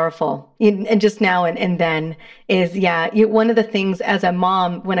really powerful. And just now and then is, one of the things as a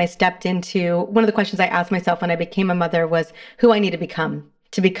mom, when I stepped into, one of the questions I asked myself when I became a mother was who I need to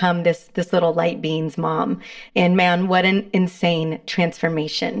become this little light beans mom. And man, what an insane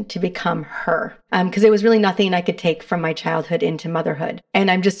transformation to become her. Because it was really nothing I could take from my childhood into motherhood. And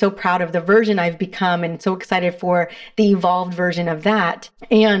I'm just so proud of the version I've become and so excited for the evolved version of that.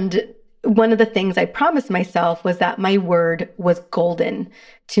 And one of the things I promised myself was that my word was golden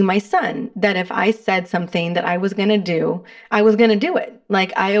to my son, that if I said something that I was going to do, I was going to do it.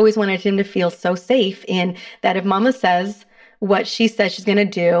 Like, I always wanted him to feel so safe in that if mama says what she says she's going to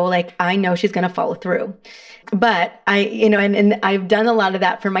do, like, I know she's going to follow through. But and I've done a lot of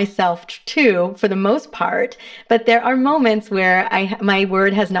that for myself too, for the most part. But there are moments where my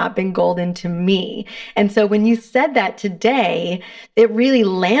word has not been golden to me. And so when you said that today, it really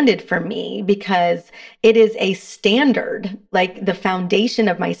landed for me, because it is a standard, like the foundation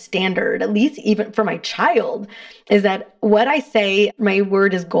of my standard, at least even for my child, is that what I say, my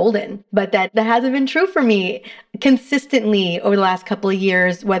word is golden. But that hasn't been true for me consistently over the last couple of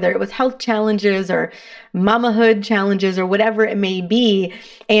years, whether it was health challenges or mamahood challenges or whatever it may be.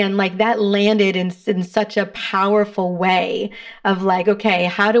 And like that landed in such a powerful way of like, okay,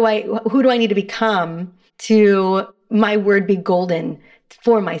 who do I need to become to my word be golden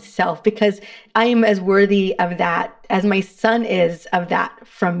for myself? Because I am as worthy of that as my son is of that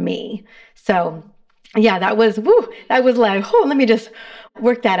from me. So yeah, that was like, let me just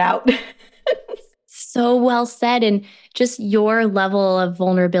work that out. So well said. And just your level of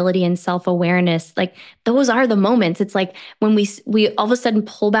vulnerability and self-awareness, like those are the moments. It's like when we all of a sudden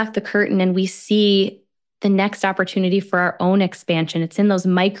pull back the curtain and we see the next opportunity for our own expansion. It's in those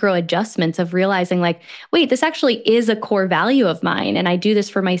micro adjustments of realizing like, wait, this actually is a core value of mine. And I do this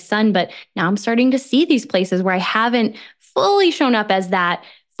for my son, but now I'm starting to see these places where I haven't fully shown up as that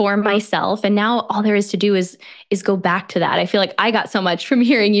for myself. And now all there is to do is go back to that. I feel like I got so much from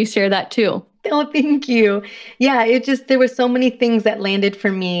hearing you share that too. Oh, thank you. Yeah, there were so many things that landed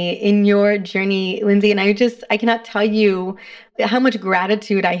for me in your journey, Lindsey. And I cannot tell you how much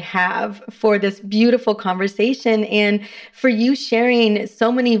gratitude I have for this beautiful conversation and for you sharing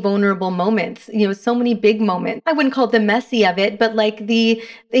so many vulnerable moments, so many big moments. I wouldn't call it the messy of it, but like the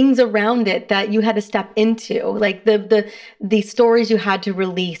things around it that you had to step into, like the stories you had to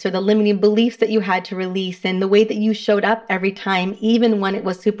release or the limiting beliefs that you had to release and the way that you showed up every time, even when it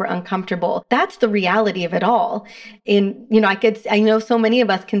was super uncomfortable. That's the reality of it all. And, I know so many of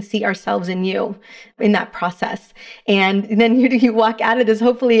us can see ourselves in you in that process. And then you walk out of this,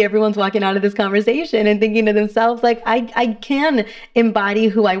 hopefully everyone's walking out of this conversation and thinking to themselves, like, I can embody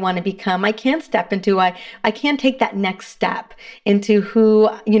who I want to become. I can step into, I can take that next step into who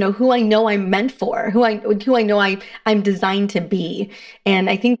I know I'm meant for, who I know I'm designed to be. And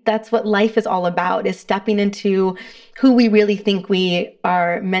I think that's what life is all about, is stepping into who we really think we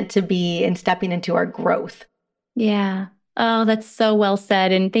are meant to be and stepping into our growth. Yeah. Oh, that's so well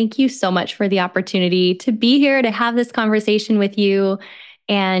said. And thank you so much for the opportunity to be here, to have this conversation with you,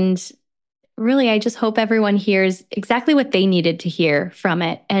 and really, I just hope everyone hears exactly what they needed to hear from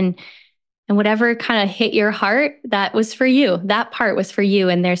it. And whatever kind of hit your heart, that was for you. That part was for you.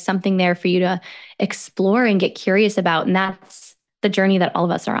 And there's something there for you to explore and get curious about. And that's the journey that all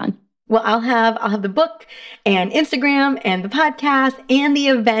of us are on. Well, I'll have the book and Instagram and the podcast and the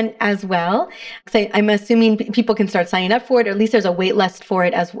event as well. So I'm assuming people can start signing up for it, or at least there's a wait list for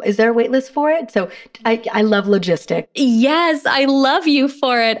it. Is there a wait list for it? So I love logistics. Yes, I love you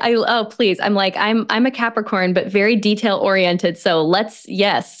for it. Please. I'm a Capricorn, but very detail oriented. So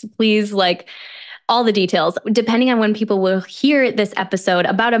please, all the details. Depending on when people will hear this episode,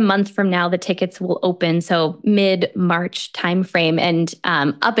 about a month from now, the tickets will open. So mid-March timeframe. And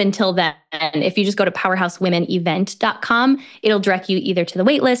up until then, if you just go to powerhousewomenevent.com, it'll direct you either to the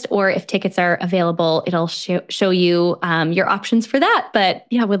waitlist, or if tickets are available, it'll show you your options for that. But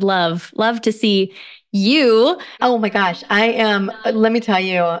yeah, would love to see you. Oh my gosh. Let me tell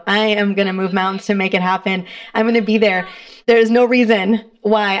you, I am going to move mountains to make it happen. I'm going to be there. There is no reason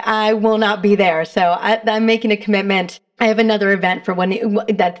why I will not be there. So I'm making a commitment. I have another event for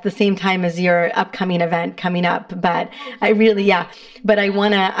that's the same time as your upcoming event coming up. But I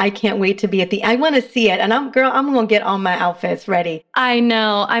can't wait to be I want to see it. And I'm going to get all my outfits ready. I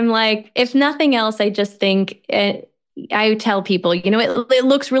know. I'm like, if nothing else, I just think I tell people, it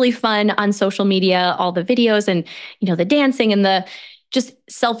looks really fun on social media, all the videos and, the dancing and the just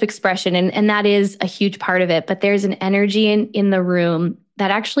self-expression. And that is a huge part of it. But there's an energy in the room that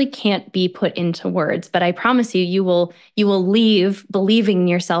actually can't be put into words. But I promise you will leave believing in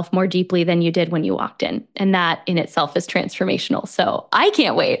yourself more deeply than you did when you walked in. And that in itself is transformational. So I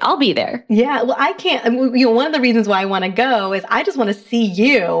can't wait. I'll be there. Yeah, well, I can't. One of the reasons why I want to go is I just want to see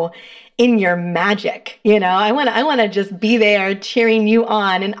you in your magic. I want to just be there cheering you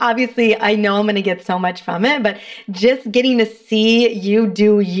on. And obviously I know I'm going to get so much from it, but just getting to see you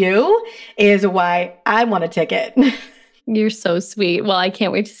do you is why I want a ticket. You're so sweet. Well, I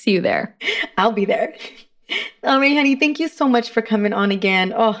can't wait to see you there. I'll be there. All right, honey, thank you so much for coming on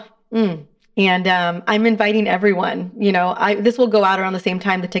again. And I'm inviting everyone. This will go out around the same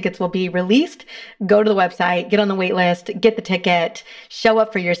time the tickets will be released. Go to the website, get on the wait list, get the ticket, show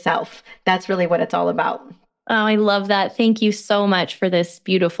up for yourself. That's really what it's all about. Oh, I love that. Thank you so much for this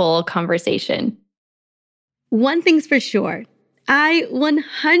beautiful conversation. One thing's for sure. I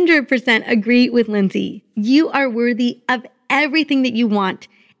 100% agree with Lindsey. You are worthy of everything that you want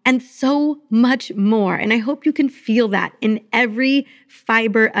and so much more. And I hope you can feel that in every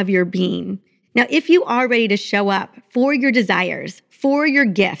fiber of your being. Now, if you are ready to show up for your desires, for your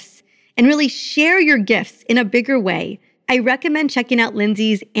gifts, and really share your gifts in a bigger way, I recommend checking out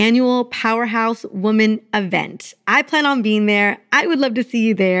Lindsey's annual Powerhouse Woman event. I plan on being there. I would love to see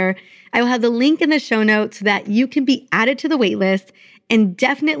you there. I will have the link in the show notes so that you can be added to the waitlist. And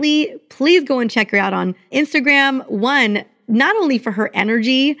definitely, please go and check her out on Instagram. One, not only for her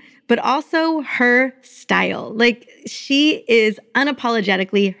energy, but also her style. She is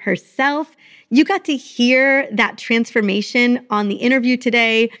unapologetically herself. You got to hear that transformation on the interview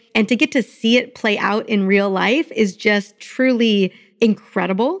today, and to get to see it play out in real life is just truly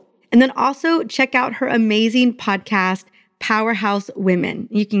incredible. And then also check out her amazing podcast, Powerhouse Women.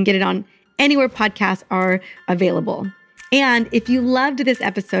 You can get it on anywhere podcasts are available. And if you loved this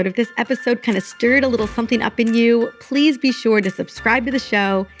episode, if this episode kind of stirred a little something up in you, please be sure to subscribe to the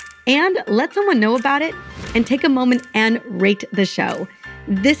show and let someone know about it, and take a moment and rate the show.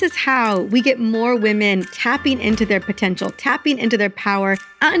 This is how we get more women tapping into their potential, tapping into their power,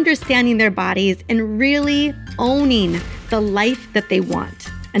 understanding their bodies, and really owning the life that they want.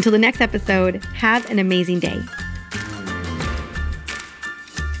 Until the next episode, have an amazing day.